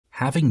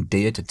Having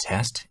data to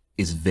test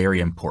is very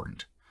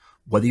important.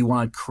 Whether you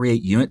want to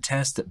create unit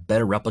tests that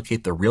better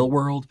replicate the real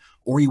world,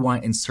 or you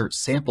want to insert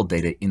sample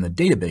data in the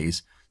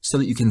database so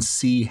that you can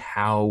see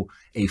how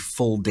a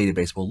full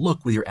database will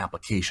look with your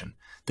application.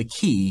 The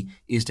key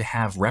is to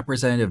have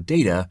representative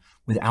data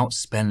without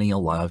spending a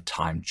lot of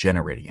time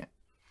generating it.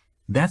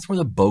 That's where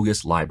the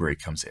Bogus library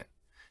comes in.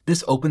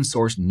 This open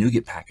source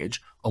NuGet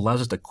package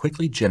allows us to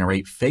quickly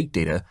generate fake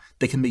data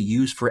that can be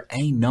used for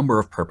any number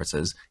of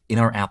purposes in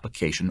our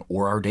application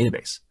or our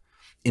database.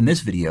 In this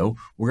video,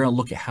 we're going to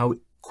look at how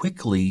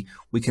quickly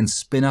we can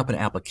spin up an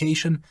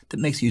application that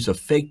makes use of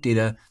fake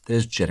data that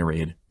is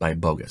generated by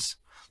Bogus.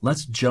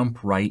 Let's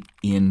jump right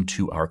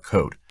into our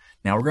code.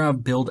 Now we're going to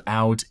build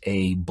out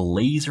a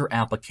Blazor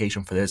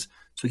application for this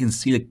so we can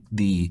see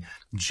the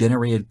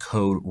generated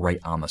code right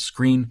on the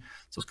screen.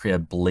 So let's create a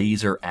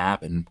Blazor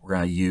app, and we're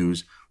going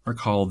to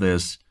call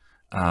this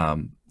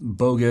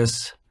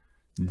Bogus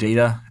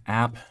Data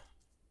App.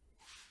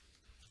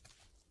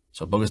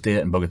 So Bogus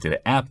Data and Bogus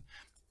Data App.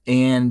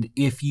 And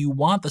if you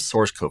want the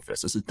source code for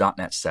this is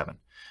 .NET 7.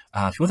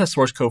 If you want that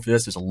source code for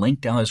this, there's a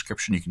link down in the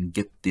description. You can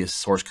get this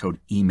source code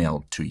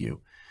emailed to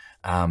you.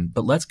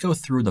 But let's go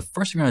through. The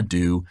first thing we're going to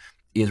do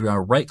is we're going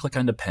to right-click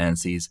on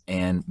dependencies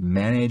and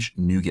manage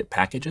NuGet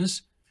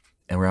packages.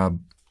 And we're going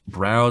to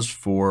browse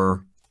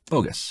for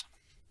Bogus.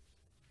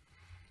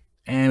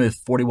 And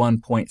with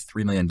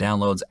 41.3 million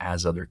downloads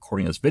as of the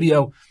recording of this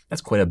video,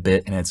 that's quite a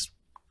bit, and it's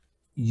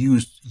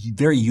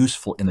very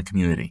useful in the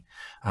community.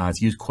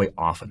 It's used quite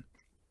often.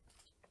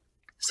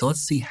 So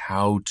let's see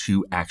how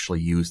to actually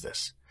use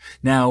this.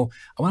 Now,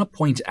 I want to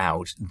point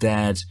out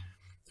that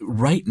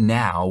right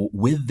now,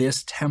 with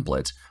this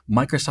template,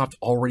 Microsoft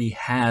already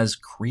has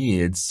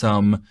created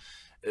some,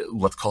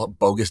 let's call it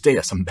bogus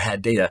data, some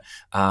bad data,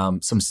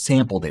 some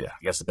sample data,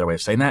 I guess is a better way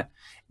of saying that.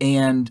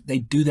 And they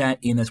do that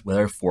in this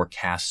weather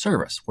forecast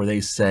service where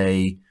they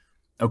say,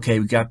 okay,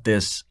 we got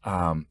this,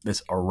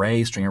 this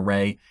array, string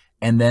array,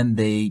 and then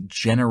they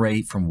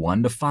generate from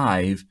 1 to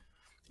 5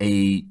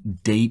 a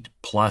date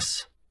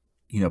plus,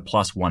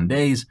 plus 1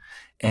 days,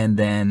 and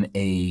then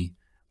a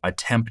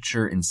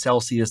temperature in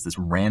Celsius that's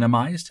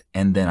randomized,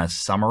 and then a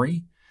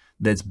summary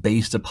that's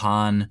based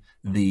upon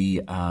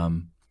the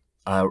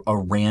a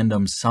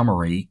random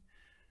summary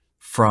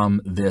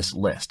from this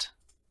list.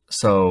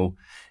 So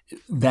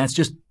that's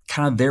just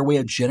kind of their way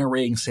of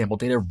generating sample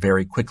data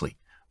very quickly.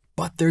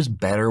 But there's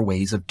better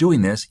ways of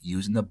doing this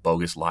using the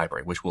Bogus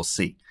library, which we'll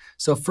see.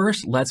 So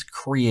first, let's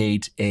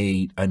create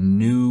a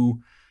new,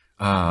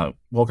 well,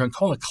 we're going to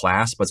call it a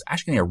class, but it's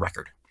actually a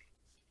record.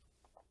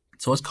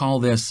 So let's call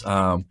this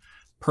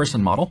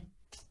person model.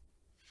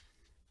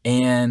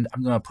 And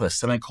I'm going to put a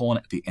semicolon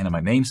at the end of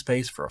my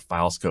namespace for a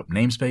file scope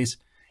namespace.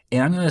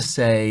 And I'm going to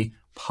say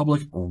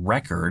public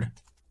record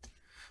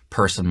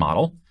person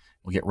model.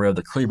 We'll get rid of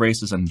the curly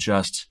braces and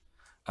just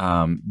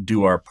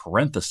do our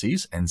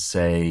parentheses and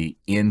say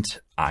int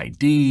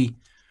ID,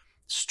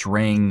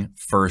 string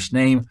first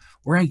name.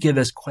 We're going to give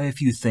this quite a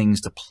few things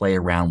to play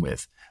around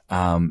with.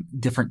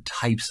 Different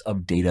types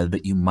of data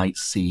that you might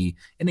see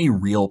in a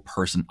real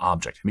person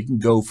object. And we can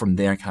go from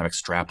there and kind of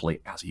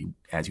extrapolate as you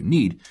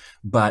need,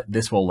 but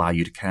this will allow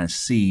you to kind of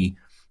see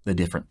the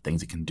different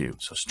things it can do.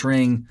 So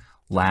string,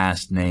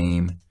 last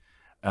name,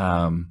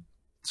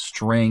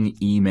 string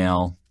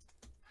email,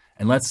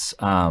 and let's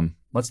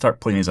start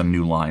putting these on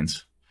new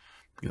lines,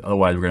 because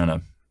otherwise we're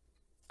going to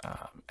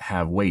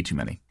have way too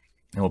many.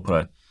 And we'll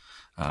put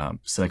a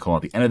semicolon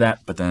at the end of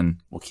that, but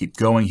then we'll keep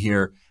going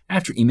here.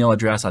 After email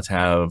address, let's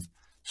have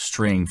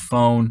string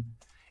phone.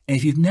 And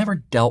if you've never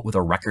dealt with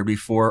a record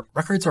before,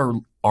 records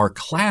are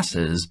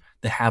classes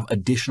that have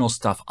additional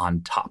stuff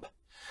on top.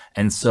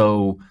 And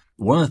so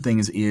one of the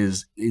things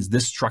is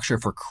this structure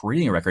for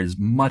creating a record is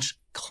much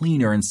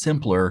cleaner and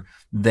simpler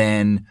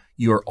than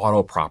your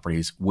auto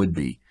properties would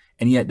be.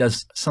 And yet it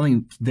does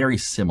something very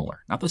similar.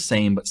 Not the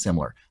same, but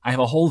similar. I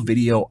have a whole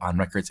video on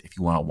records if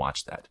you want to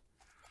watch that.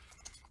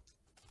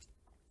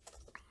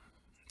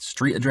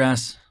 Street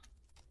address.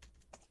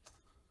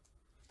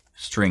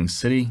 String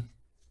city.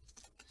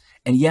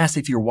 And yes,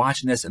 if you're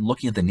watching this and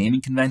looking at the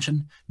naming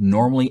convention,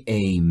 normally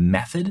a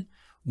method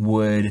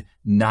would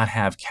not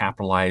have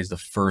capitalized the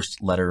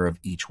first letter of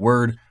each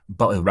word,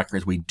 but with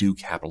records we do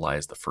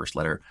capitalize the first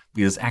letter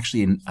because it's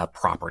actually a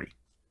property.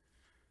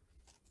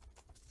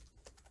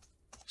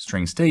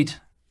 String state,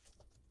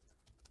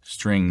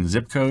 string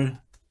zip code,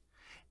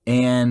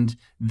 and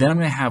then I'm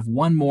going to have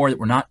one more that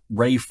we're not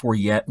ready for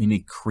yet. We need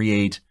to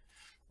create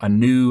a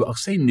new, I'll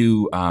say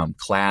new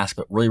class,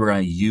 but really we're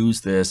going to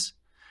use this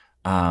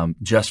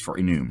just for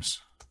enums.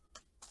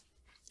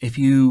 If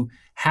you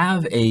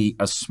have a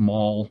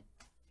small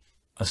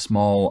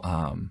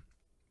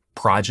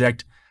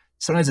project,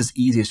 sometimes it's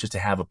easiest just to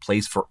have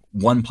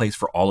one place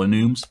for all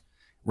enums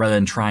rather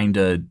than trying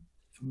to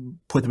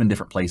put them in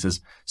different places.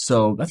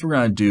 So that's what we're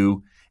going to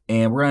do.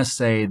 And we're going to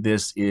say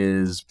this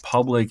is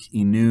public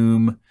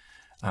enum,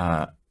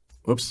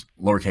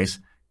 lowercase,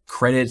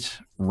 credit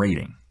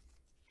rating.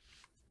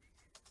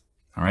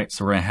 All right,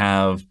 so we're going to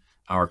have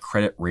our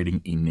credit rating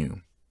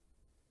enum.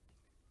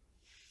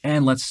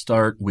 And let's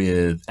start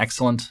with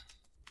excellent,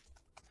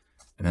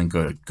 and then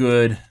go to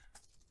good,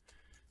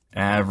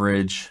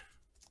 average,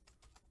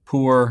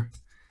 poor,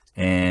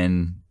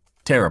 and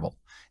terrible.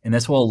 And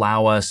this will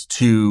allow us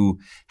to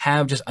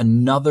have just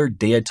another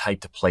data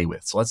type to play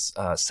with. So let's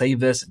save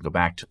this and go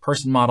back to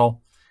person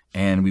model,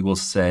 and we will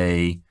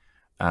say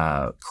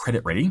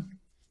credit rating,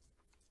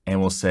 and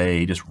we'll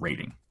say just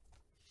rating.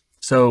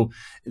 So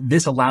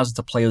this allows us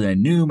to play with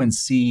enum and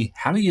see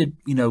how do you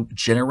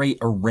generate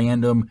a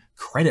random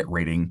credit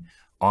rating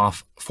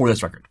off for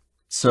this record.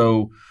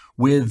 So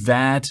with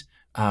that,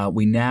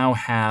 we now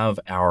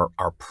have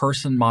our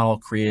person model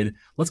created.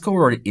 Let's go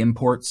over to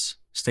imports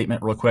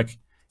statement real quick,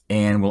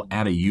 and we'll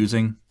add a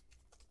using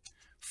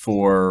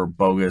for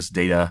bogus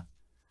data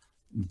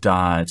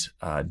dot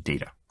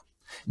data.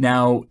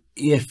 Now,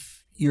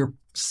 if you're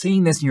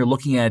seeing this and you're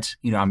looking at,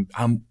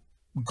 I'm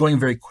going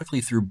very quickly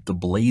through the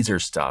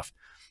Blazor stuff.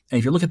 And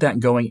if you look at that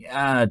and going,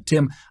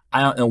 Tim,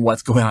 I don't know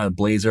what's going on with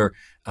Blazor.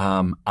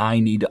 I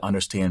need to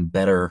understand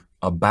better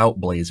about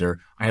Blazor.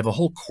 I have a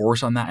whole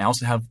course on that. I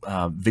also have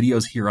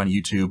videos here on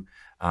YouTube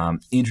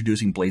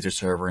introducing Blazor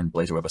Server and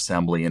Blazor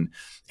WebAssembly and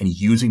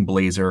using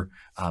Blazor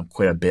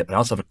quite a bit. But I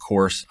also have a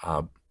course,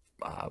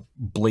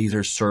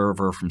 Blazor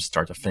Server from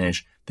start to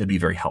finish. That'd be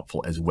very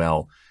helpful as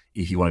well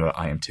if you want to go to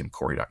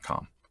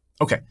imtimcorey.com.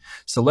 Okay,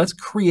 so let's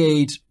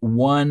create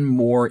one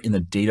more in the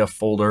data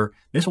folder.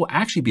 This will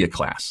actually be a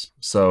class.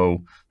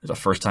 So there's a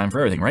first time for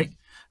everything, right?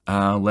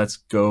 Let's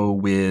go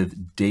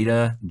with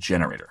data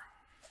generator.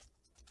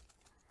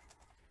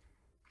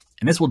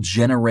 And this will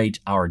generate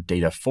our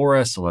data for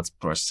us. So let's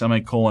put a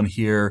semicolon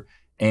here.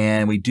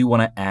 And we do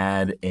want to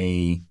add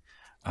a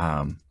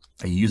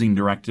using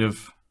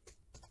directive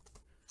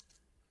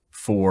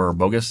for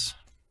bogus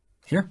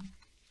here.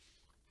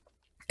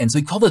 And so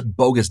we call this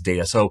bogus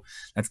data. So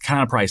that's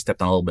kind of probably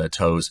stepped on a little bit of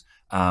toes,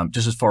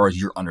 just as far as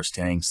your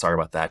understanding. Sorry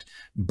about that.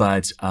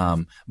 But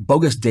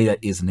bogus data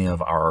is the name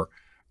of our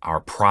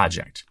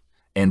project,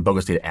 and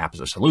bogus data app is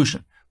a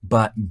solution.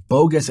 But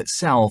bogus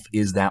itself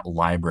is that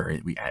library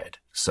that we added.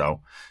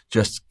 So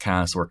just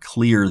kind of so we're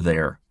clear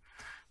there.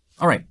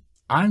 All right,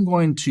 I'm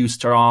going to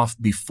start off,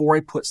 before I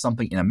put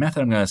something in a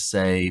method, I'm going to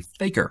say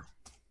faker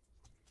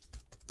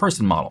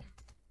person model.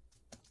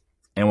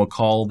 And we'll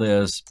call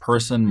this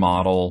person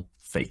model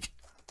fake.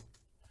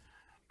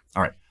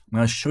 All right, I'm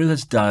going to show you what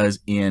this does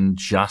in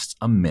just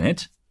a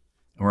minute.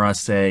 And we're going to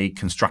say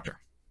constructor.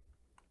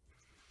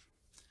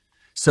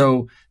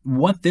 So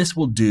what this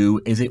will do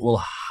is it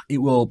will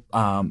hold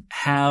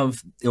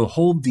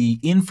the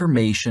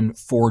information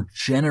for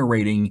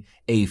generating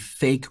a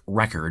fake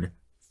record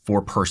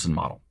for person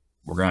model.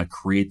 We're going to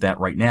create that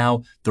right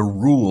now, the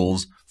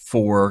rules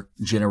for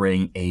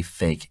generating a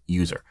fake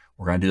user.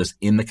 We're going to do this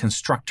in the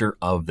constructor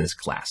of this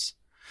class.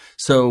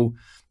 So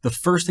the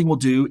first thing we'll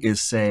do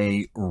is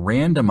say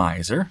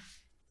randomizer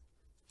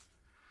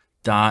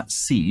dot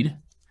seed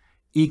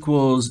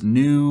equals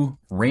new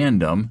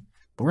random,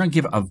 but we're going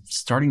to give a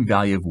starting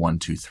value of 1,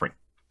 2, 3.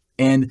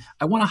 And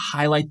I want to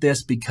highlight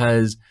this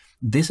because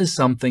this is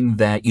something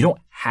that you don't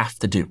have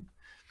to do.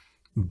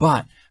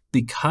 But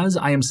because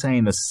I am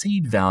saying the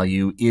seed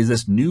value is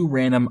this new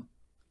random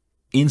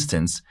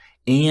instance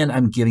and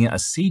I'm giving it a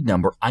seed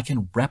number, I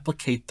can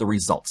replicate the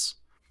results.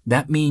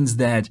 That means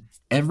that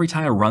every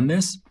time I run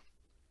this,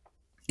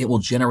 it will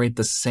generate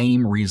the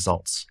same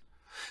results.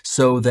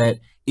 So that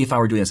if I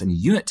were doing this in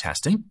unit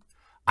testing,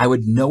 I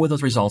would know what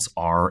those results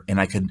are and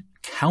I could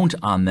count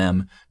on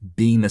them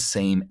being the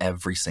same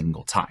every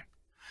single time.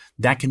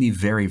 That can be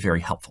very,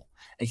 very helpful.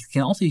 It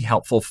can also be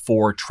helpful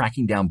for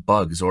tracking down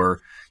bugs,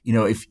 or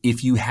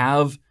if you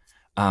have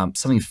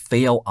something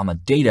fail on the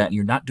data and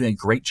you're not doing a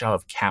great job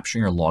of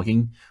capturing or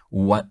logging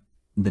what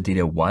the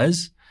data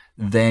was,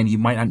 then you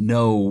might not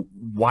know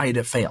why did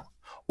it fail.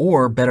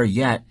 Or better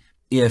yet,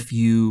 if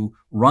you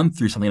run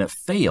through something that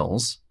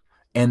fails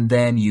and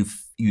then you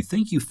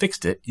think you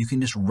fixed it, you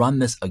can just run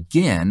this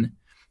again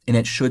and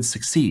it should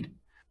succeed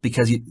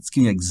because it's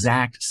giving the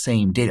exact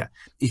same data.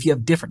 If you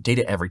have different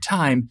data every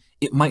time,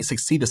 it might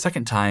succeed the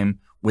second time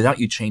without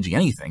you changing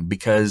anything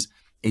because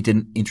it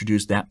didn't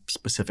introduce that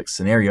specific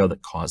scenario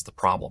that caused the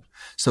problem.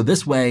 So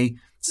this way,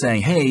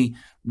 saying, hey,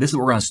 this is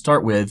what we're going to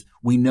start with,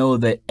 we know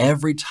that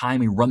every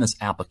time we run this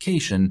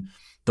application,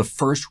 the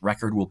first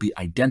record will be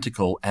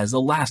identical as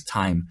the last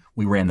time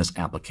we ran this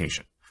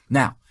application.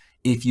 Now,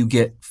 if you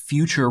get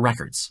future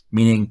records,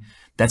 meaning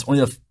that's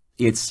only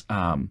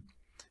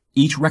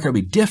each record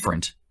will be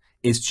different,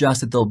 it's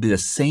just that they'll be the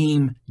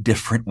same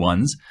different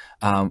ones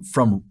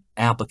from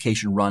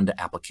application run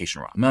to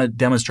application run. I'm going to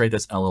demonstrate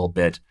this in a little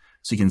bit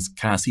so you can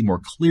kind of see more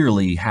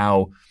clearly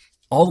how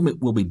all of them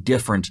will be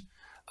different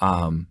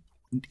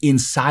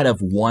inside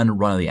of one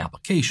run of the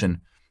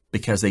application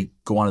because they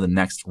go on to the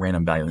next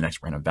random value, the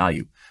next random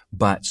value.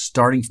 But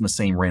starting from the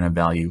same random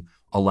value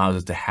allows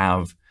us to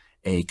have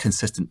a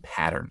consistent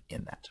pattern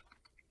in that.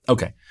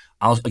 Okay,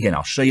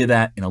 I'll show you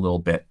that in a little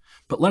bit.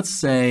 But let's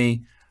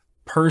say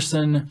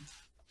person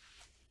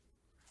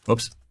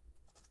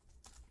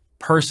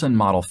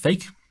model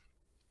fake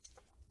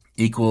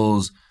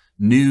equals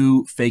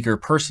new faker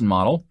person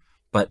model,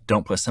 but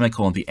don't put a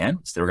semicolon at the end.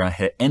 So we're going to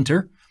hit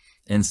enter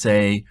and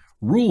say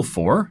rule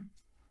for.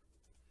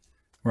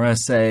 We're going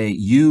to say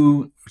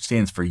U, which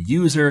stands for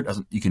user.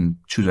 You can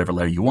choose whatever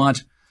letter you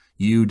want.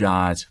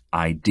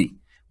 U.id.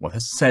 What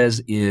this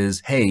says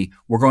is, hey,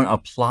 we're going to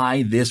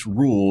apply this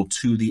rule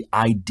to the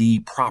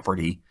ID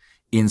property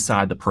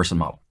inside the person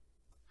model.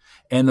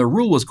 And the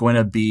rule is going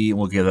to be,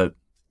 we'll give it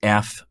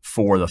F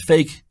for the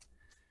fake,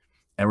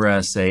 and we're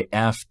going to say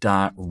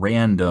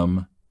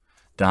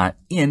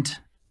f.random.int,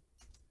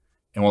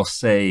 and we'll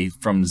say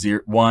from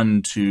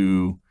 1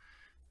 to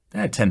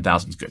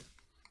 10,000 is good.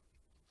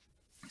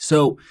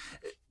 So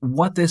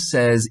what this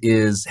says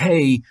is,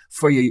 hey,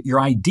 for your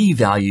ID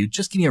value,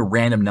 just give me a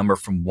random number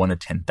from 1 to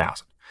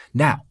 10,000.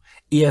 Now,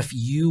 if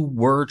you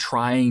were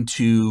trying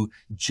to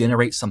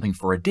generate something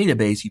for a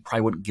database, you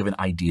probably wouldn't give an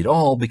ID at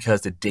all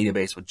because the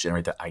database would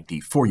generate that ID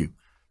for you.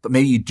 But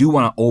maybe you do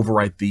want to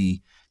overwrite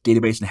the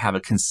database and have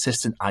a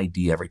consistent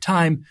ID every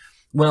time.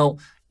 Well,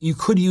 you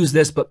could use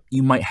this, but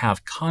you might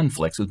have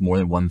conflicts with more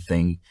than one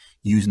thing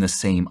using the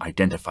same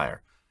identifier.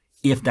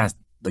 If that's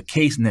the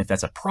case and if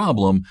that's a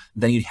problem,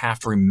 then you'd have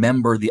to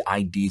remember the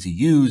IDs you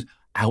use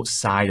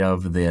outside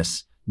of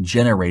this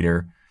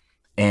generator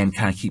and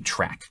kind of keep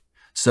track.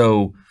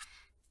 So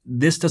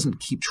this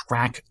doesn't keep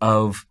track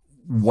of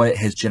what it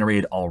has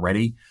generated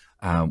already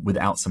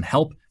without some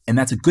help. And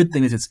that's a good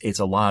thing. It's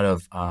a lot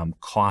of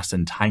cost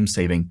and time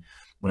saving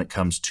when it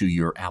comes to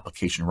your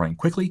application running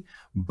quickly.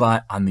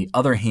 But on the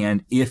other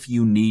hand, if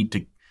you need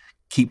to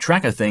keep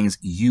track of things,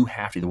 you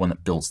have to be the one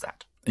that builds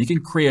that. And you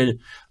can create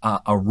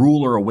a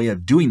rule or a way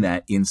of doing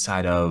that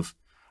inside of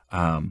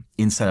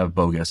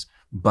Bogus.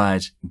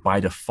 But by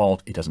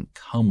default, it doesn't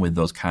come with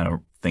those kind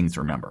of things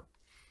to remember.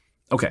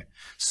 Okay,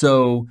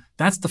 so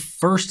that's the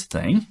first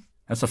thing.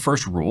 That's the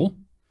first rule.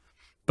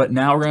 But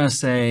now we're going to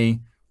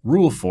say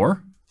rule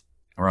for.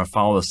 We're going to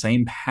follow the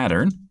same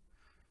pattern.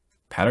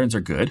 Patterns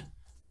are good.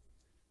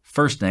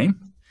 First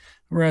name.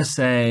 We're going to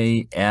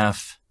say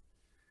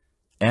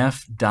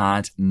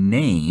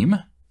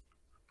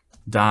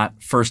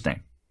f.name.first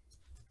name.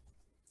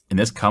 And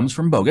this comes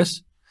from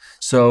Bogus.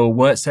 So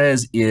what it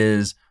says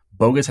is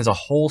Bogus has a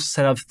whole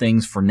set of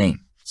things for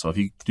name. So if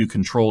you do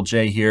Control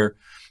J here,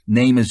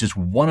 name is just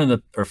one of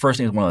the, or first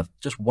name is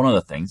just one of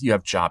the things. You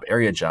have job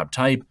area, job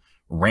type,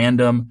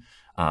 random,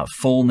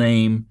 full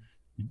name.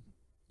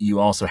 You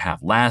also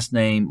have last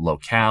name,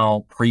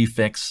 locale,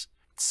 prefix,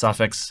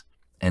 suffix,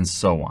 and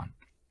so on.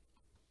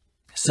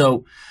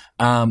 So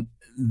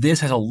this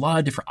has a lot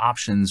of different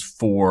options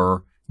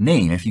for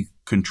name. If you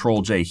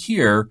Control J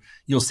here,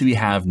 you'll see we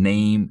have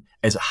name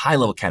as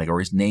high-level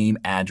categories: name,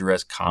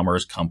 address,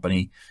 commerce,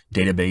 company,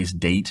 database,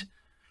 date,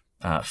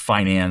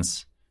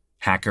 finance,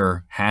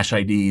 hacker, hash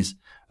IDs,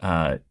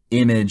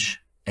 image,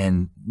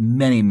 and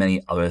many,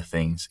 many other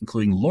things,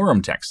 including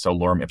lorem text, so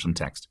lorem ipsum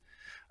text.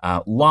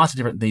 Lots of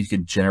different things you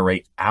could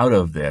generate out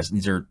of this. And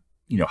these are,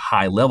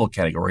 high-level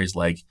categories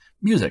like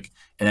music.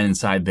 And then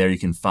inside there, you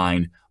can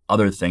find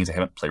other things. I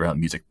haven't played around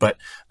with music, but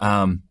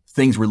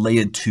things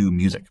related to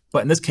music.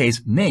 But in this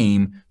case,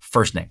 name,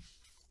 first name,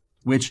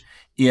 which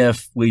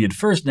if we did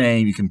first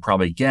name, you can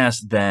probably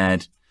guess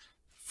that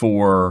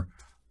for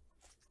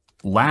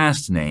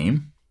last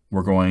name,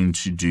 we're going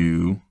to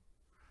do,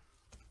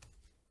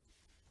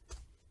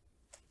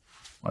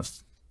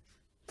 let's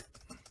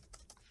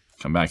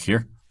come back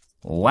here.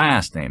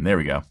 Last name, there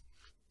we go.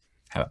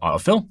 Have it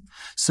autofill.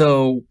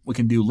 So we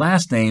can do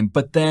last name,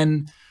 but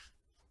then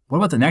what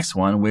about the next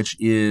one, which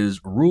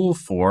is rule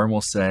for, and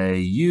we'll say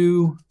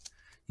u.email.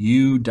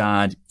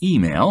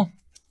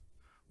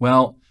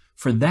 Well,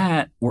 for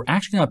that, we're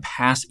actually going to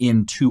pass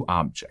in two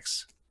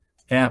objects,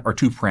 or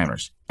two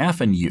parameters, f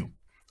and u,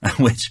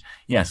 which,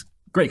 yes,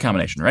 great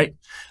combination, right?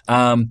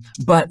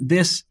 But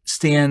this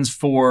stands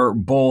for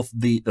both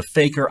the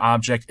faker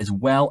object as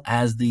well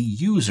as the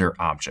user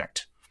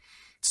object.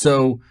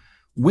 So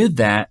with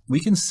that,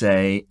 we can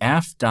say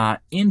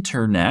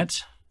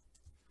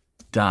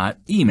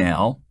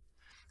f.internet.email,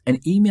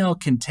 and email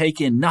can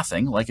take in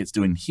nothing like it's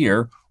doing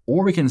here,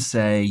 or we can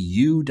say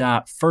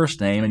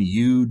u.firstname and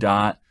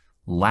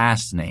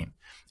u.lastname.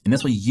 And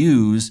this will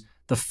use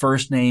the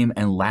first name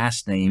and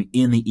last name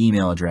in the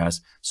email address.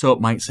 So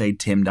it might say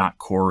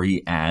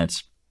tim.corey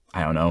at,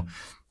 I don't know,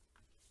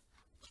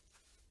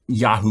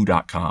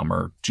 yahoo.com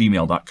or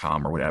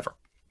gmail.com or whatever.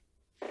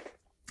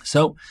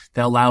 So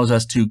that allows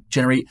us to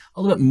generate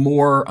a little bit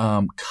more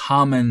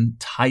common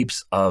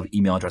types of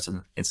email addresses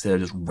instead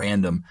of just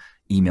random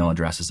email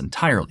addresses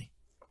entirely.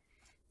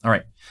 All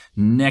right,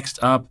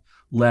 next up,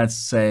 let's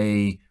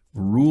say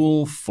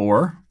rule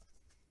for.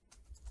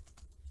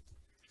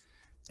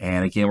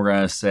 And again, we're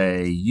going to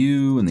say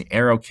u and the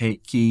arrow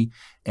key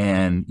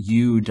and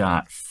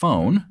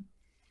u.phone.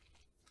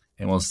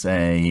 And we'll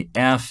say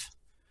f,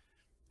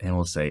 and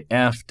we'll say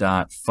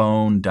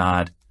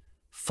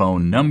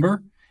f.phone.phone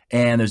number.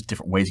 And there's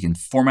different ways you can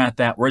format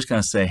that. We're just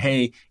going to say,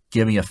 hey,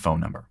 give me a phone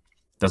number.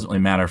 Doesn't really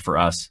matter for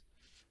us.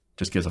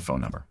 Just gives a phone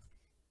number.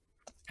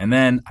 And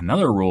then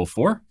another rule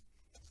for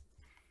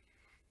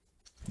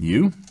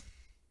u.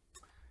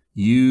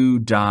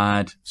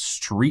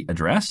 u.street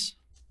address,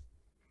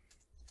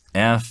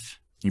 f,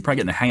 you're probably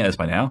getting the hang of this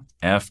by now,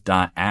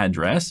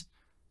 f.address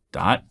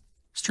dot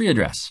street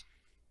address.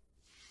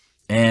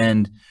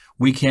 And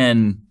we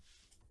can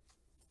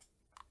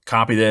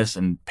copy this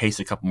and paste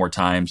it a couple more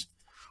times.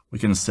 We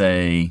can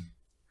say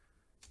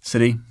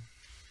city,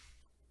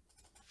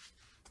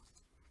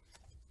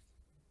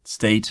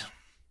 state,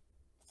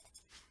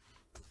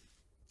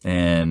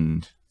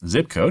 and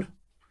zip code.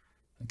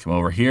 And come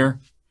over here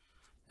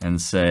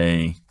and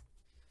say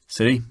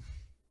city,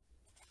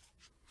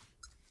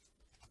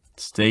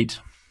 state,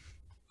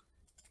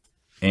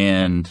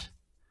 and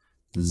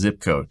zip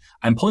code.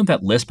 I'm pulling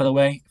that list, by the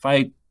way. If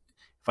I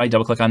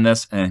double click on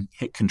this and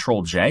hit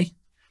Control J,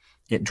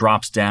 it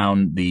drops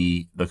down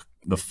the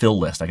fill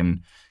list. I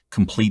can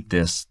complete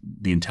the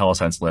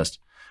IntelliSense list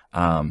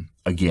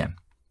again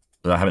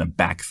without having to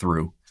back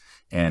through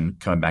and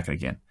coming back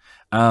again.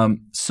 Oh,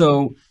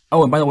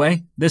 and by the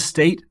way, this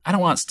state, I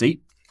don't want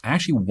state. I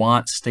actually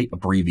want state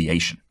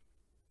abbreviation.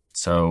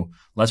 So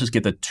let's just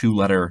get the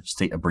 2-letter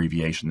state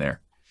abbreviation there.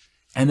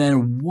 And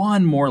then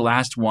one more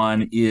last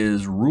one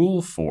is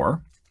rule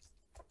for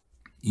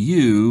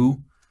u.rating.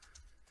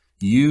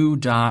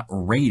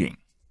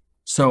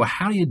 So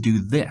how do you do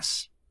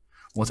this?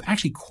 Well, it's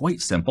actually quite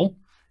simple.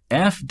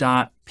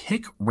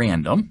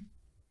 f.pickrandom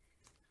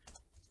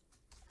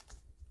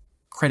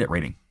credit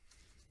rating.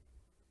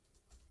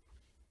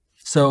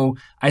 So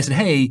I said,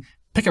 hey,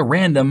 pick a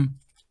random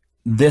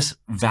this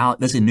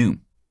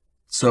enum.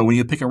 So when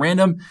you pick a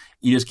random,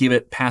 you just give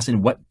it, pass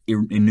in what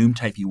enum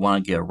type you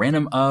want to get a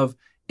random of,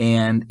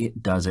 and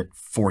it does it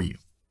for you.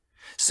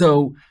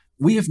 So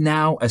we have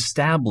now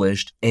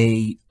established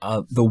the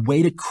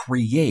way to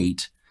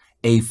create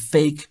a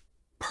fake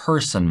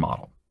person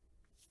model.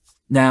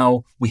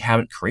 Now, we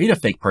haven't created a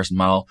fake person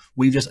model.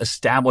 We've just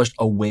established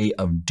a way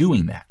of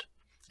doing that.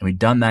 And we've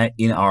done that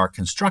in our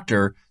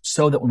constructor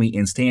so that when we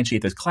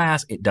instantiate this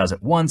class, it does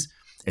it once,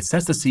 it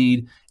sets the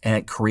seed, and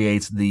it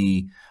creates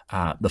the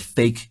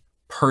fake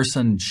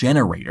person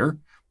generator,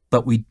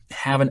 but we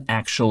haven't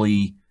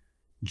actually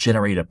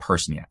generated a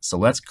person yet. So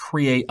let's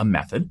create a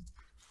method.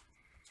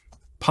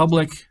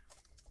 Public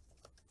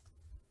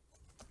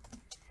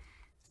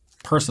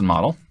person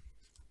model,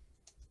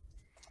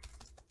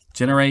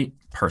 generate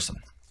person.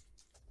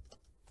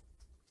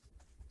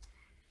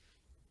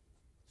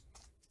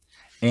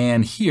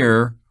 And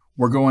here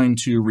we're going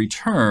to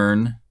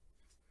return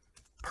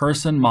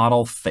person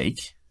model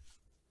fake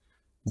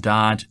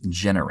dot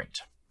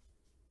generate.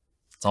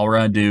 That's all we're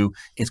going to do.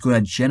 It's going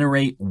to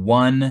generate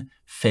one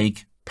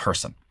fake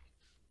person.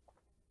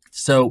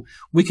 So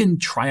we can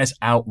try this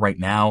out right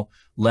now.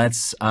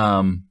 Let's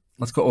go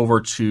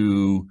over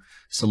to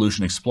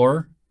Solution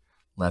Explorer.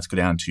 Let's go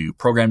down to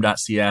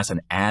program.cs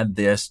and add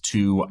this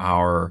to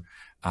our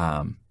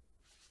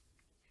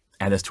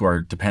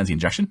dependency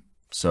injection.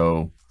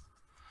 So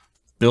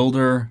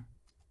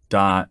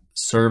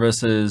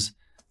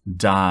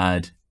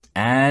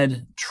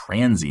builder.services.add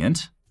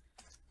transient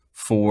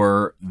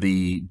for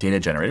the data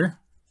generator.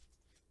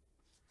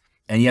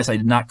 And yes, I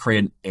did not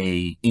create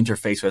an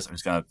interface for this. I'm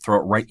just going to throw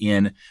it right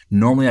in.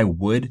 Normally I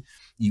would.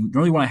 You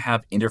normally want to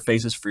have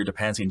interfaces for your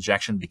dependency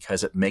injection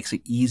because it makes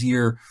it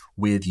easier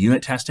with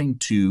unit testing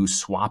to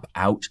swap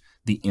out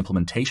the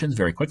implementations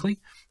very quickly.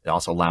 It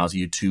also allows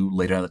you to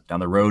later down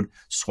the road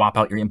swap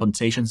out your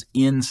implementations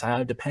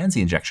inside of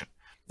dependency injection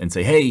and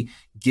say, hey,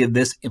 give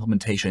this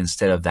implementation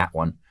instead of that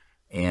one.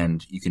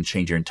 And you can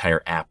change your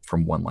entire app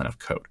from one line of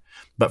code.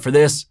 But for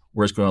this,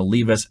 we're just going to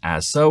leave this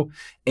as so.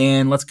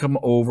 And let's come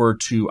over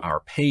to our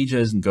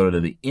pages and go to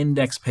the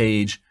index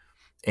page.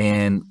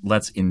 And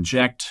let's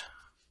inject,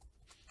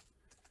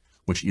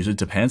 which uses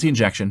dependency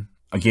injection.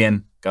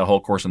 Again, got a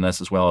whole course on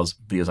this as well as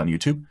videos on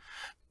YouTube.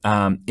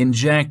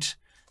 Inject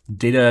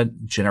data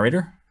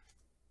generator.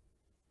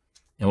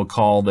 And we'll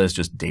call this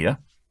just data.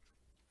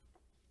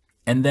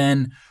 And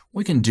then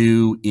what we can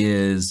do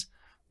is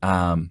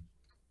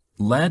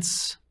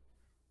let's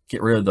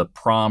get rid of the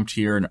prompt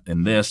here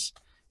in this.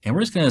 And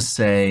we're just going to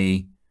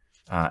say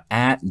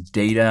at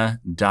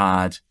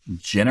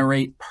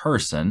data.generate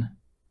person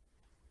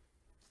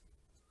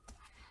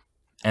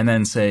and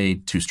then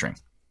say toString.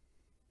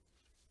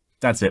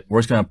 That's it. We're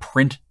just going to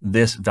print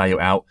this value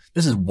out.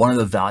 This is one of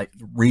the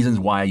reasons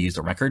why I use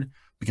the record,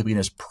 because we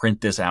can just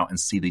print this out and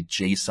see the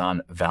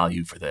JSON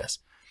value for this.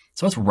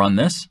 So let's run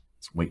this.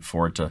 Let's wait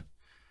for it to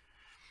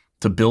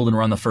build and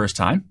run the first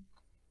time.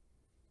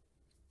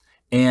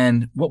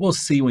 And what we'll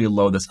see when we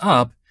load this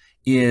up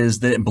is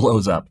that it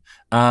blows up.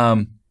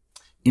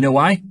 You know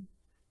why?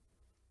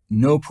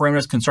 No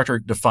parameters constructor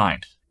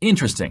defined.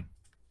 Interesting.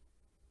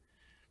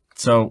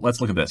 So let's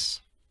look at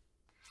this.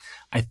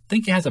 I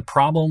think it has a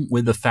problem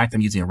with the fact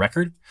I'm using a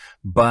record,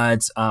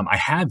 but I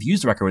have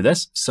used a record with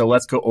this. So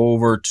let's go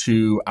over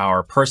to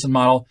our person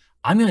model.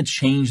 I'm going to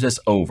change this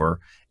over.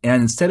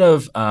 And instead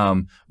of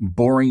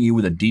boring you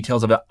with the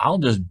details of it, I'll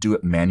just do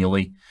it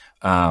manually.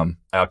 I'll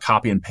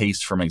copy and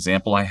paste from an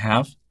example I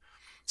have.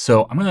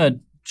 So I'm going to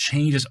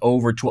change this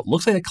over to what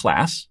looks like a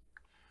class,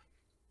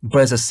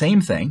 but it's the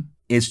same thing.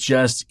 It's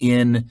just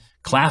in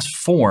class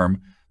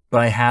form, but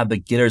I have the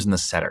getters and the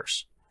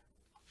setters.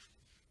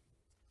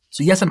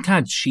 So yes, I'm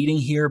kind of cheating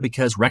here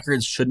because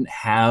records shouldn't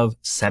have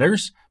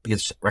setters,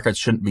 because records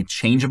shouldn't be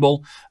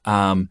changeable.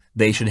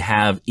 They should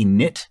have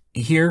init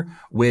here,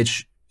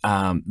 which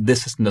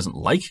this system doesn't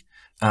like.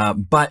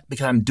 But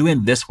because I'm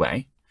doing this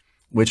way,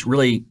 which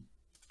really,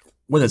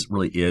 what this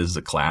really is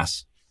a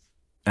class,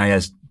 and I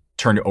just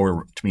turned it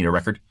over to me to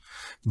record.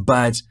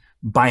 But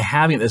by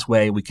having it this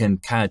way, we can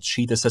kind of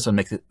cheat the system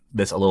and make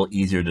this a little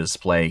easier to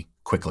display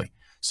quickly.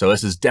 So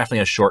this is definitely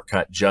a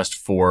shortcut just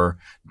for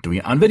doing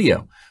it on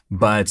video.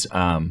 But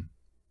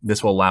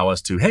this will allow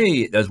us to,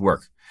 hey, it does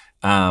work.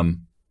 There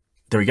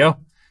we go.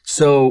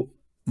 So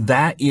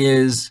that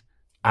is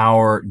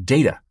our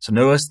data. So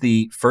notice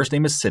the first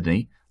name is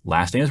Sydney,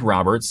 last name is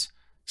Roberts,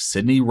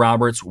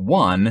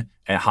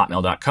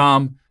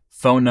 sydneyrroberts1@hotmail.com,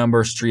 phone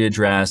number, street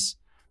address,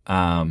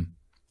 and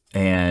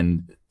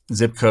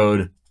zip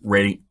code,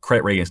 rating,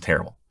 credit rating is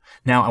terrible.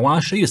 Now I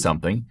want to show you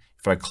something.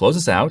 If I close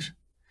this out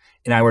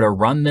and I were to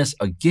run this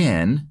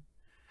again,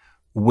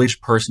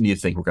 which person do you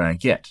think we're going to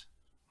get?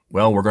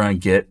 Well, we're going to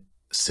get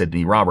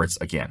Sydney Roberts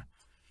again.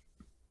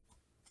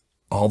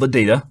 All the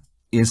data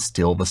is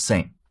still the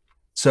same.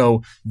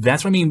 So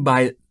that's what I mean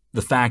by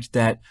the fact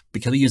that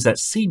because I use that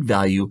seed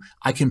value,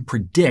 I can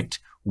predict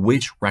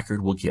which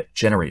record will get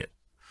generated.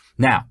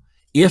 Now,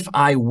 if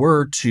I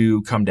were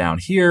to come down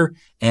here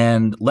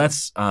and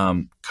let's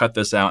cut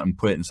this out and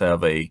put it instead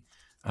of a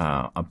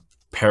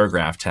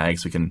paragraph tag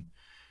so we can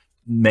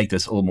make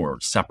this a little more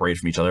separated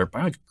from each other, but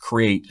I'm going to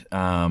create,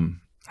 how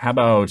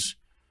about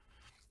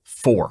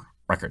 4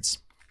 records?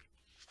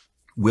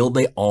 Will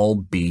they all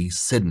be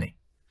Sydney?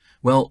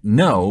 Well,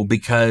 no,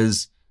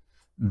 because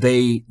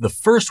the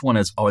first one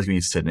is always going to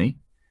be Sydney,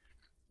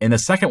 and the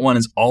second one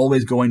is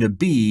always going to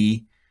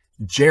be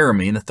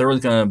Jeremy, and the third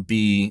is going to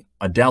be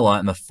Adela,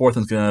 and the fourth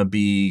one's going to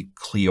be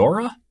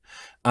Cleora.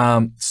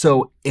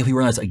 So if we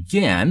run this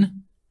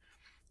again,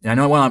 and I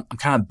know I'm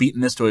kind of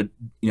beating this to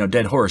a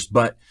dead horse,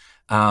 but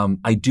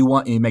I do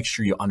want you to make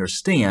sure you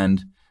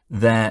understand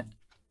that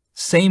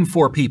same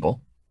 4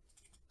 people,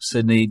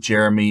 Sydney,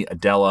 Jeremy,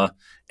 Adela,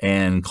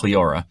 and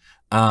Cleora,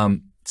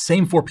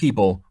 same 4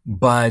 people,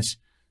 but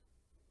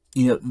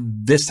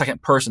this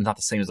second person is not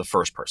the same as the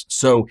first person.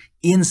 So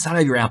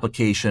inside of your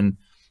application,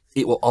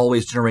 it will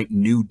always generate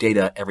new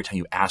data every time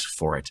you ask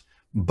for it.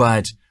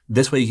 But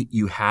this way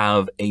you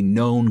have a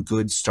known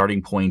good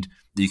starting point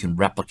that you can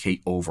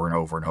replicate over and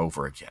over and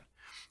over again.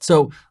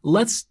 So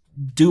let's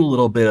do a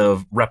little bit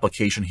of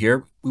replication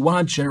here. We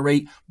want to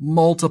generate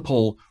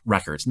multiple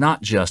records,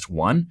 not just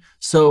one.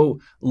 So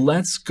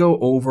let's go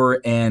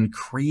over and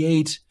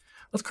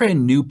let's create a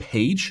new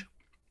page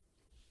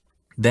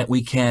that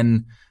we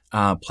can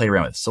play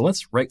around with. So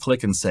let's right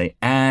click and say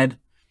add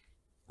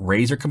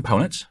razor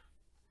component.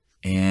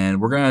 And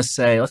we're going to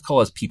say, let's call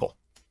this people.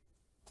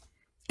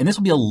 And this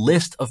will be a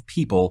list of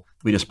people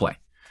that we display.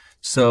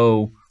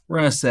 So we're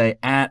going to say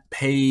at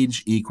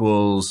page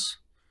equals,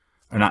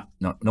 or not,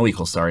 no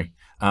equals, sorry,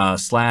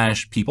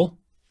 slash people.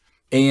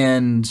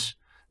 And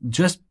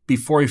just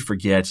before we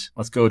forget,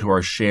 let's go to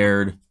our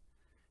shared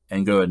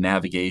and go to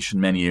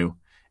navigation menu.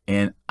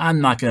 And I'm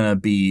not going to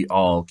be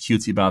all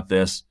cutesy about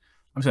this.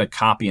 I'm just going to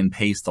copy and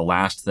paste the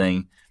last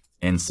thing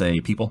and say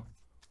people.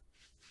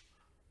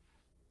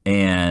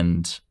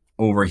 And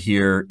over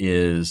here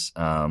is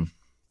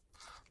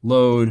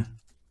load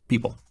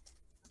people.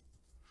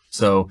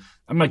 So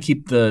I'm going to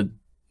keep the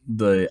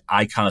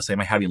icon the same.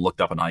 I haven't looked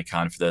up an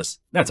icon for this.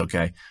 That's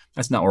okay.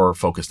 That's not what we're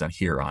focused on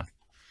here on.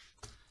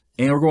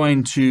 And we're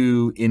going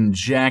to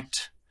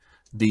inject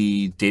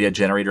the data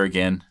generator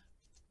again.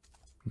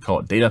 We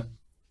call it data.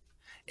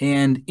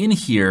 And in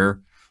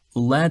here,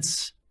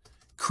 let's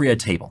create a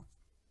table.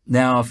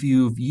 Now, if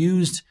you've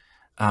used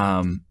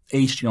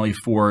HTML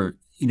before,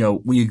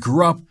 when you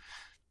grew up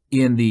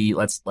in the,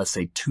 let's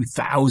say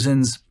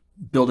 2000s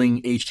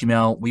building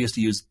HTML, we used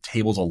to use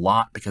tables a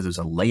lot because it was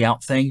a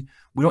layout thing.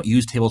 We don't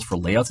use tables for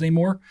layouts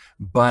anymore,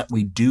 but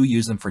we do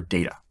use them for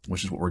data,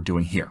 which is what we're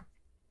doing here.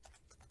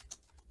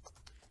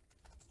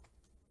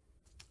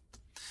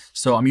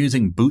 So I'm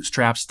using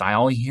Bootstrap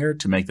styling here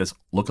to make this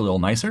look a little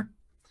nicer.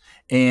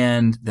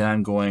 And then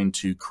I'm going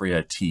to create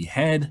a T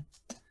head.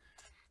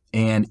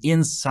 And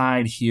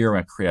inside here, I'm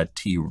going to create a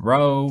T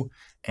row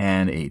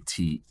and a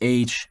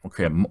TH. We'll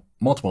create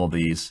multiple of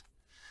these.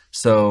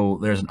 So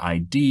there's an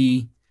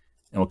ID,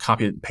 and we'll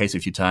copy it and paste it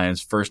a few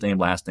times. First name,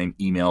 last name,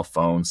 email,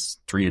 phone,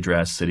 street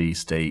address, city,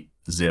 state,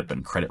 zip,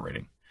 and credit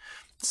rating.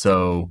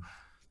 So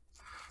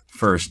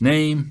first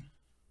name,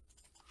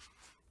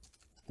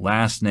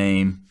 last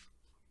name,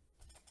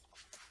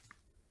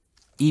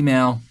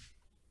 email,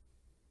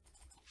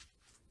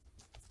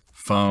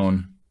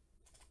 phone,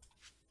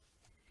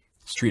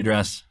 street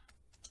address,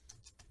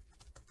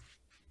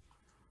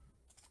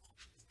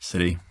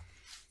 city,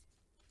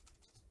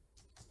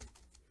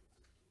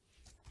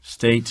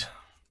 state,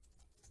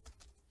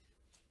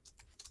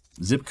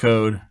 zip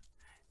code,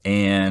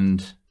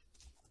 and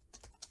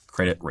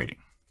credit rating.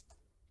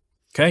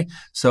 Okay,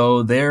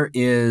 so there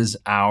is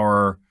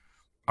our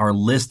our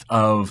list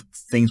of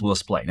things we'll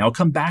display. Now, I'll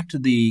come back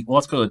to well,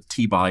 let's go to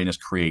T-body and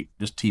just create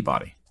just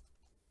T-body.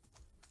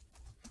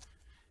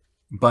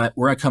 But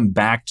we're going to come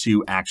back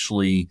to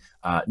actually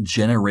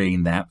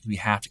generating that. We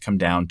have to come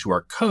down to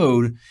our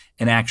code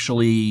and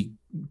actually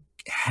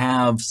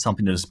have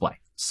something to display.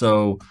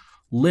 So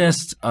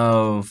list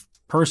of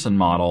person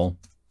model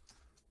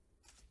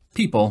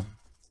people,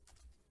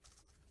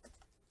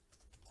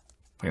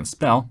 if I can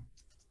spell,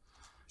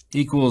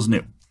 equals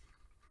new.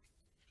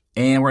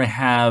 And we're going to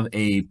have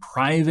a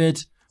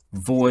private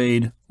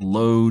void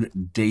load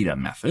data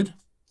method.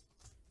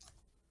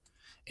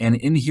 And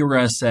in here, we're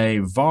going to say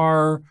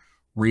var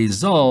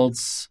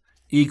results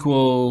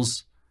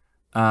equals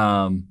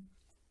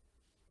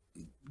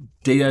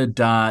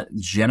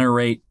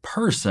data.generate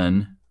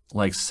person,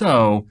 like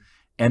so.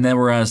 And then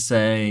we're going to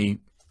say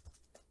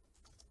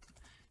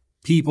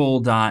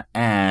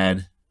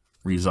people.add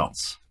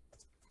results.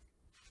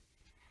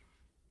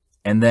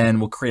 And then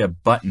we'll create a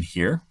button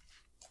here.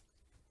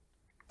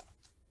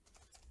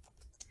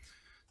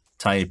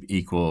 Type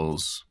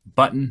equals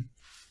button.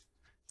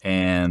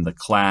 And the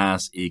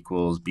class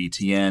equals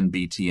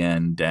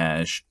btn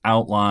dash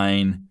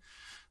outline.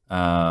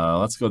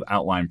 Let's go with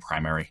outline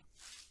primary.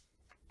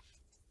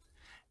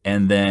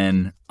 And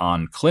then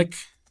on click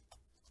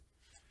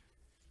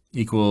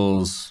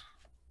equals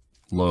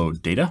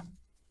load data.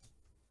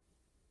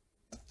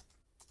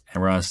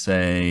 And we're going to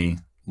say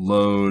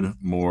load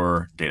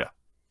more data.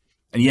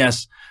 And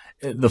yes,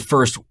 the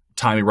first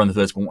time we run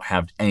through this won't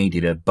have any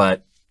data,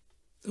 but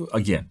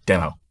again,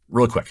 demo,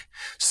 real quick.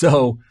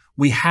 So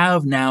we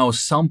have now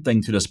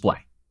something to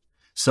display.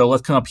 So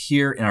let's come up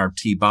here in our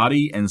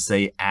T-body and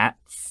say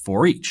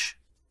 @for each.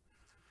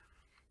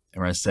 And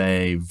we're going to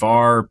say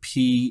var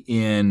p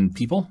in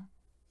people.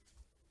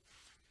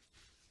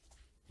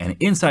 And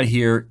inside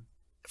here,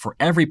 for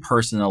every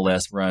person in the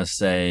list, we're going to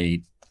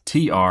say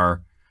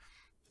tr,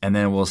 and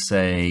then we'll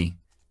say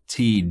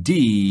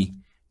td,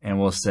 and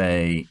we'll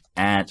say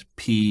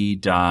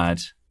 @p.id.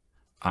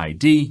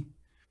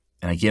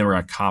 And again, we're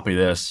going to copy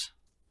this.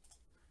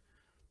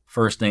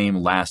 First name,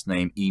 last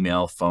name,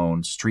 email,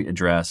 phone, street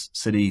address,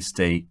 city,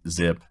 state,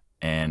 zip,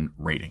 and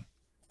rating.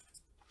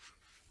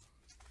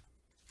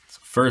 So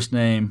first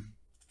name,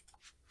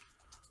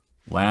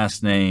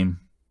 last name,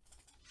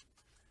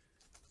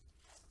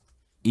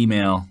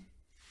 email,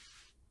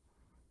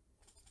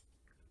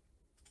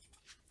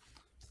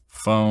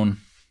 phone,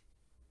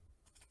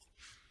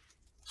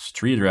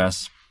 street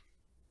address,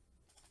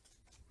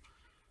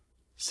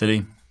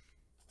 city,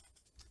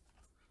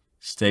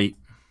 state,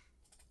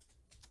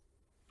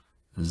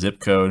 zip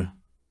code,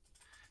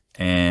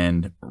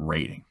 and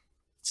rating.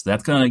 So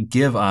that's going to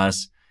give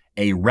us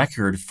a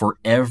record for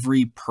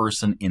every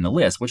person in the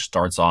list, which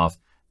starts off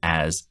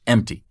as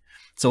empty.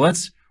 So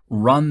let's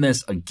run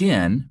this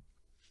again,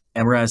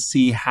 and we're going to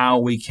see how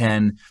we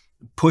can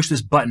push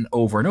this button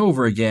over and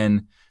over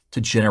again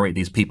to generate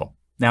these people.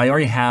 Now, I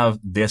already have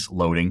this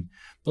loading,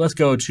 but let's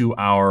go to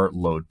our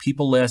load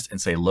people list and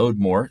say load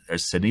more.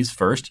 There's Sydney's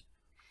first.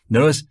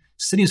 Notice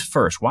Sydney's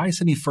first. Why is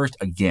Sydney first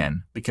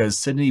again? Because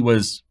Sydney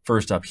was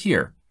first up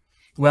here.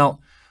 Well,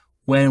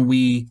 when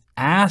we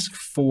ask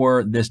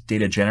for this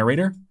data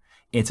generator,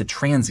 it's a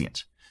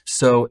transient.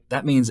 So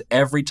that means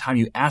every time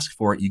you ask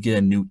for it, you get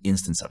a new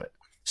instance of it.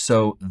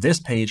 So this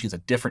page gets a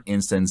different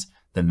instance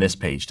than this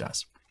page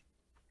does.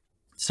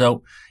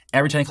 So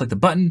every time you click the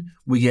button,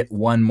 we get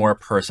one more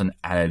person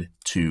added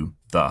to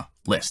the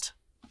list.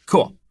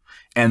 Cool.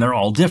 And they're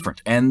all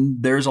different.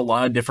 And there's a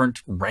lot of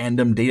different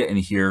random data in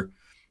here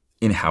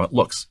in how it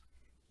looks.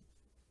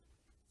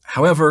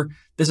 However,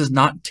 this is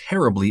not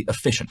terribly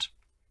efficient.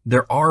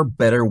 There are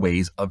better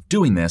ways of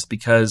doing this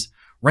because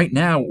right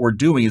now what we're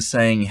doing is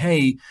saying,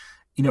 hey,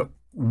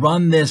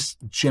 run this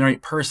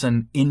generate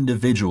person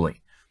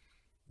individually.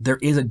 There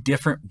is a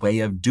different way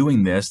of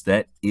doing this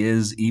that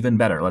is even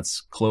better. Let's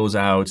close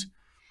out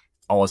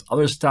all this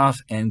other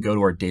stuff and go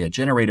to our data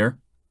generator.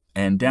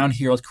 And down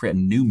here, let's create a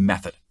new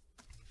method.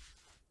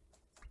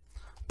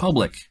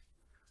 Public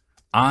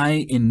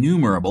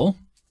IEnumerable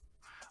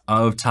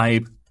of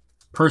type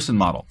person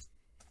model.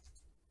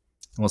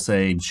 We'll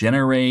say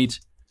generate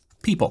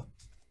people.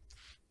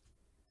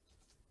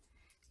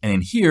 And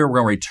in here,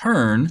 we're going to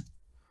return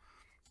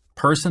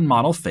person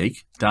model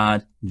fake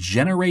dot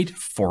generate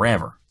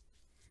forever.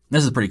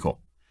 This is pretty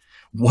cool.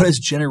 What does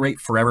generate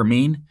forever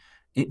mean?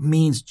 It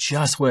means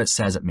just what it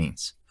says it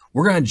means.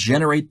 We're going to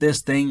generate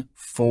this thing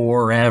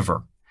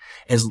forever.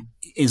 As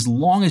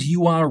long as you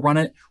want to run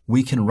it,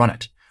 we can run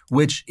it,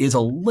 which is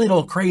a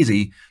little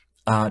crazy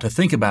to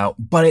think about,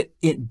 but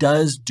it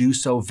does do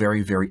so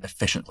very, very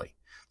efficiently.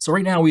 So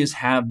right now we just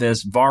have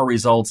this var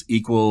results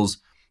equals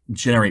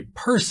generate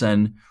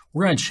person.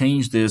 We're going to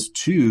change this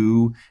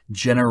to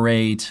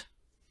generate.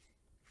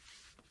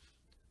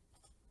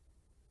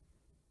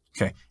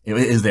 Okay, it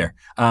is there.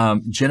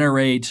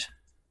 Generate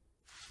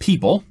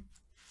people.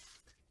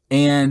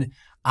 And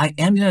I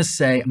am going to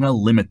say I'm going to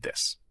limit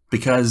this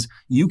because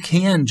you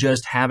can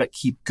just have it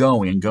keep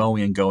going and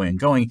going and going and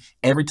going.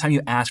 Every time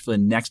you ask for the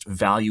next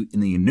value in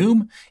the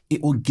enum,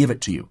 it will give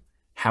it to you.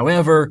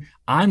 However,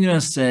 I'm going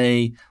to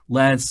say,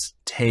 let's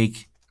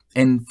take,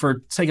 and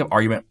for sake of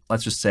argument,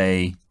 let's just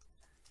say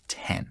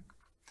 10.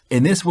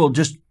 And this will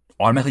just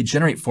automatically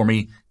generate for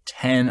me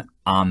 10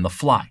 on the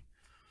fly.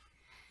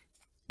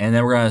 And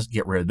then we're going to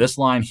get rid of this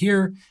line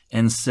here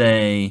and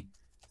say,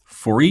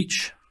 for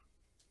each,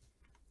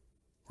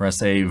 we're going to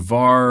say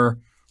var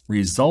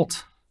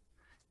result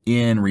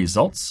in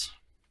results.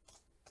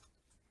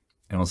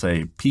 And we'll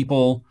say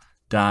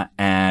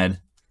people.add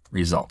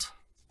result.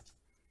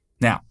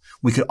 Now,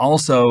 we could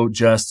also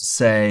just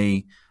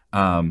say,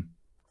 let's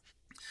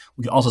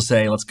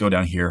go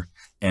down here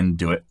and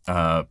do it.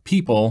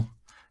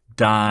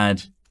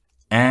 People.add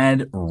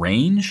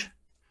range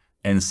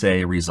and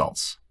say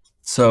results.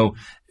 So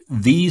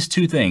these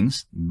two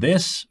things,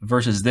 this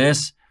versus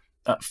this,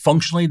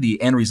 functionally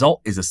the end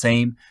result is the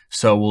same.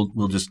 So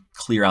we'll just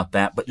clear out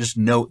that, but just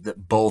note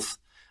that both,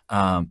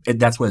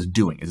 that's what it's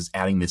doing, is it's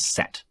adding this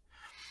set.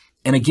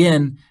 And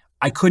again,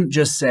 I couldn't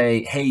just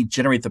say, hey,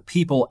 generate the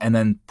people and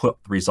then put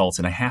the results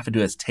in. I have to do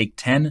this, take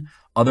 10,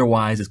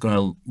 otherwise it's going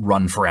to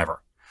run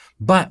forever.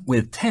 But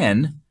with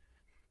 10,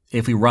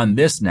 if we run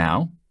this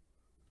now,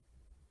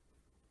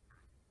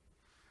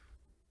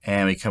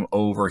 and we come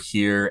over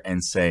here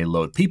and say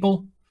load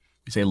people,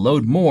 we say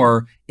load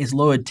more, it's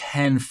loaded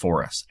 10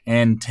 for us,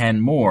 and 10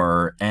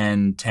 more,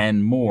 and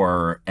 10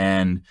 more,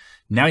 and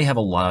now you have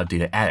a lot of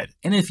data added.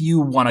 And if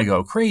you want to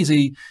go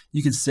crazy,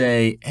 you could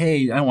say,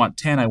 hey, I don't want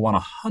 10, I want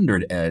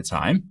 100 at a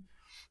time.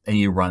 And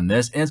you run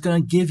this, and it's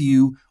going to give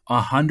you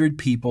 100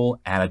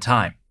 people at a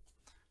time.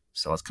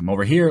 So let's come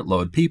over here,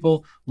 load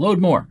people, load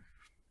more.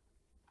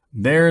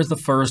 There's the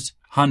first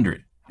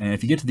 100. And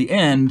if you get to the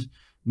end,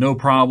 no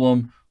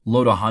problem,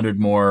 load 100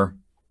 more,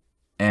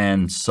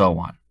 and so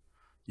on.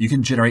 You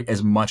can generate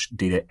as much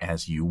data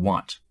as you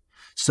want.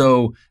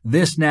 So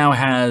this now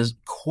has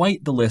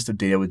quite the list of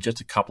data with just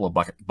a couple of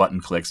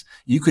button clicks.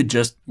 You could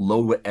just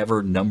load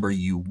whatever number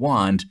you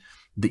want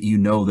that you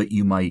know that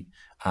you might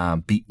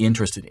be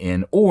interested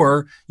in,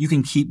 or you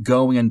can keep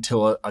going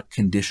until a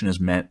condition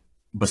is met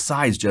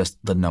besides just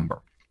the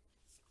number.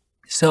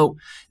 So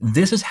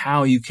this is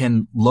how you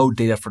can load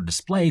data for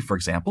display, for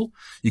example.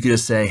 You could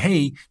just say,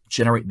 hey,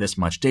 generate this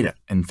much data.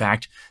 In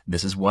fact,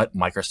 this is what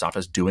Microsoft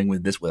is doing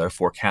with this weather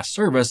forecast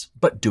service,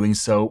 but doing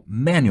so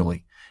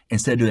manually.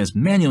 Instead of doing this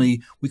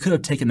manually, we could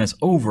have taken this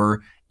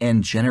over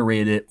and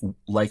generated it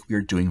like we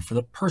were doing for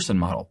the person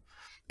model.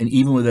 And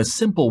even with a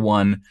simple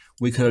one,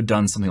 we could have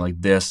done something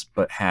like this,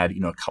 but had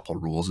a couple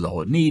of rules is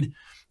all it need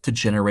to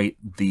generate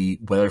the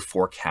weather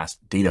forecast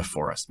data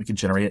for us. We could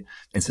generate it,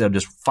 instead of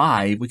just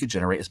 5, we could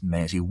generate as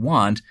many as you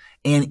want,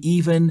 and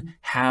even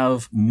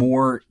have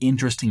more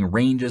interesting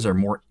ranges or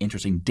more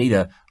interesting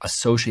data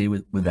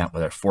associated with that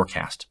weather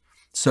forecast.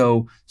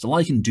 So there's a lot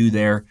you can do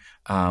there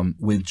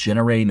with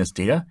generating this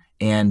data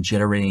and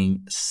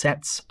generating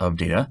sets of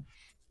data.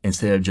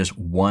 Instead of just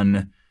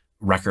one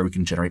record, we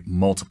can generate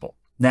multiple.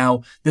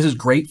 Now, this is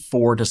great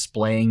for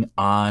displaying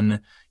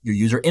on your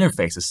user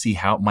interface to see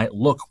how it might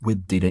look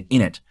with data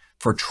in it,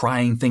 for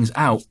trying things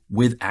out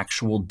with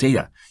actual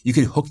data. You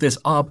could hook this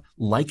up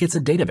like it's a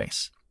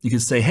database. You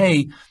could say,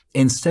 hey,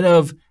 instead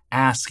of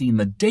asking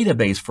the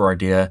database for our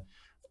data,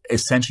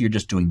 essentially you're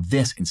just doing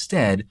this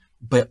instead,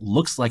 but it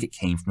looks like it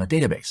came from a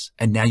database.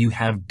 And now you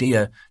have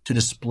data to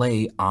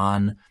display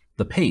on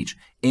the page.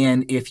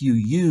 And if you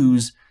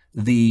use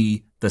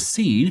the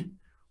seed,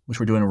 which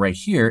we're doing right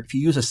here, if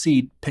you use a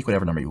seed, pick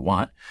whatever number you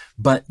want,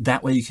 but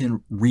that way you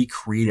can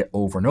recreate it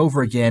over and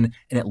over again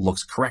and it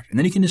looks correct. And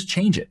then you can just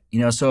change it.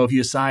 So if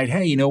you decide,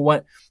 hey, you know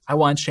what, I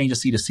want to change the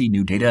seed to see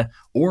new data,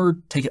 or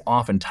take it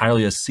off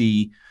entirely to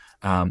see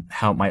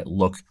how it might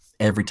look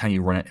every time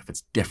you run it if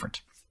it's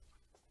different.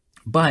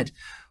 But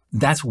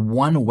that's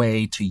one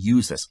way to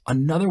use this.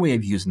 Another way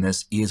of using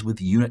this is with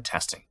unit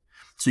testing.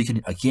 So you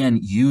can, again,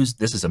 use,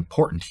 this is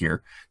important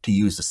here, to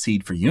use the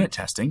seed for unit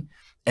testing.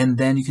 And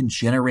then you can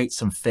generate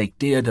some fake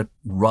data to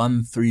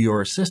run through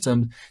your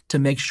system to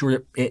make sure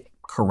that it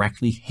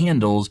correctly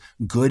handles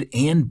good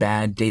and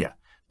bad data.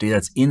 Data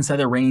that's inside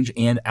the range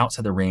and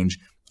outside the range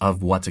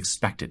of what's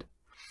expected.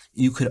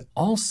 You could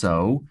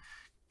also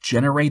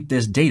generate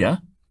this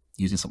data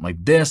using something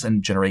like this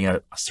and generating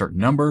a certain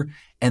number,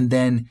 and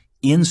then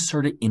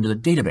insert it into the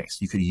database.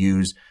 You could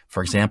use,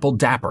 for example,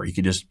 Dapper. You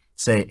could just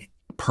say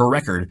per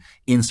record,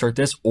 insert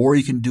this, or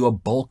you can do a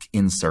bulk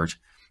insert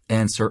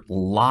and insert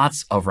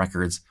lots of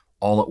records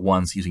all at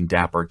once using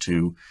Dapper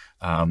to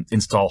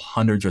install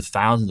hundreds or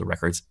thousands of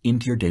records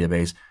into your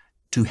database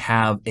to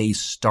have a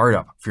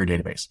startup for your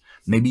database.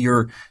 Maybe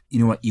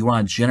you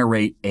want to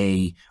generate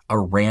a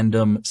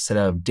random set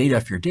of data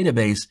for your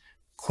database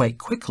quite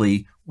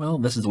quickly. Well,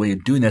 this is the way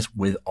of doing this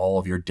with all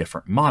of your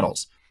different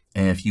models.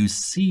 And if you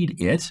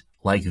seed it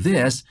like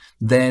this,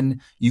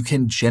 then you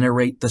can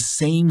generate the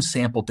same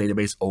sample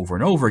database over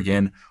and over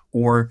again,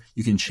 or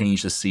you can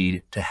change the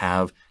seed to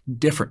have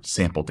different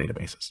sample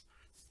databases.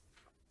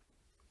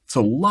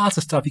 So lots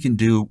of stuff you can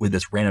do with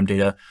this random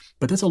data,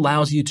 but this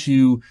allows you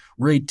to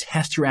really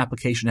test your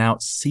application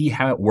out, see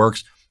how it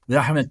works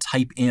without having to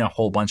type in a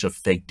whole bunch of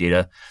fake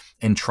data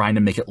and trying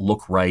to make it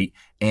look right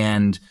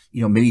and,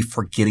 maybe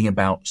forgetting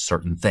about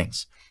certain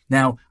things.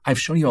 Now, I've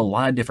shown you a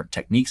lot of different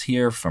techniques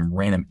here, from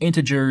random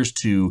integers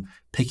to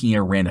picking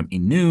a random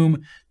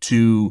enum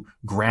to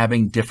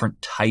grabbing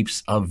different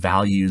types of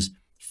values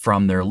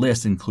from their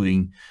list,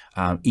 including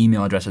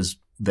email addresses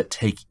that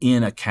take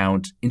into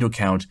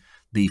account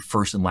the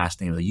first and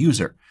last name of the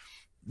user.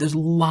 There's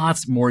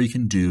lots more you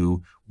can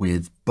do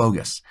with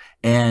Bogus,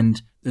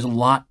 and there's a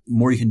lot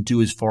more you can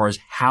do as far as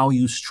how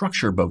you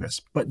structure Bogus.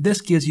 But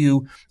this gives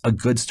you a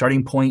good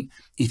starting point.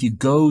 If you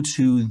go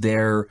to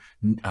their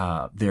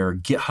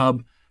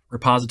GitHub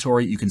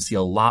repository, you can see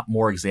a lot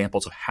more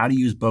examples of how to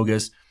use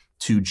Bogus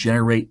to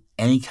generate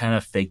any kind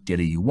of fake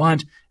data you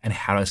want and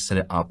how to set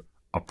it up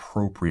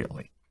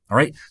appropriately. All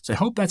right, so I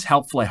hope that's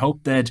helpful. I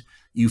hope that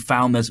you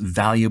found this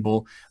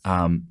valuable.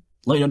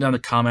 Let me know down in the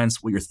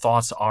comments what your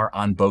thoughts are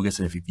on Bogus,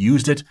 and if you've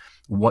used it,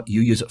 what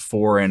you use it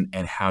for, and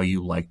how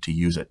you like to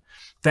use it.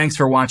 Thanks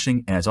for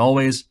watching, and as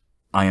always,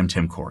 I am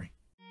Tim Corey.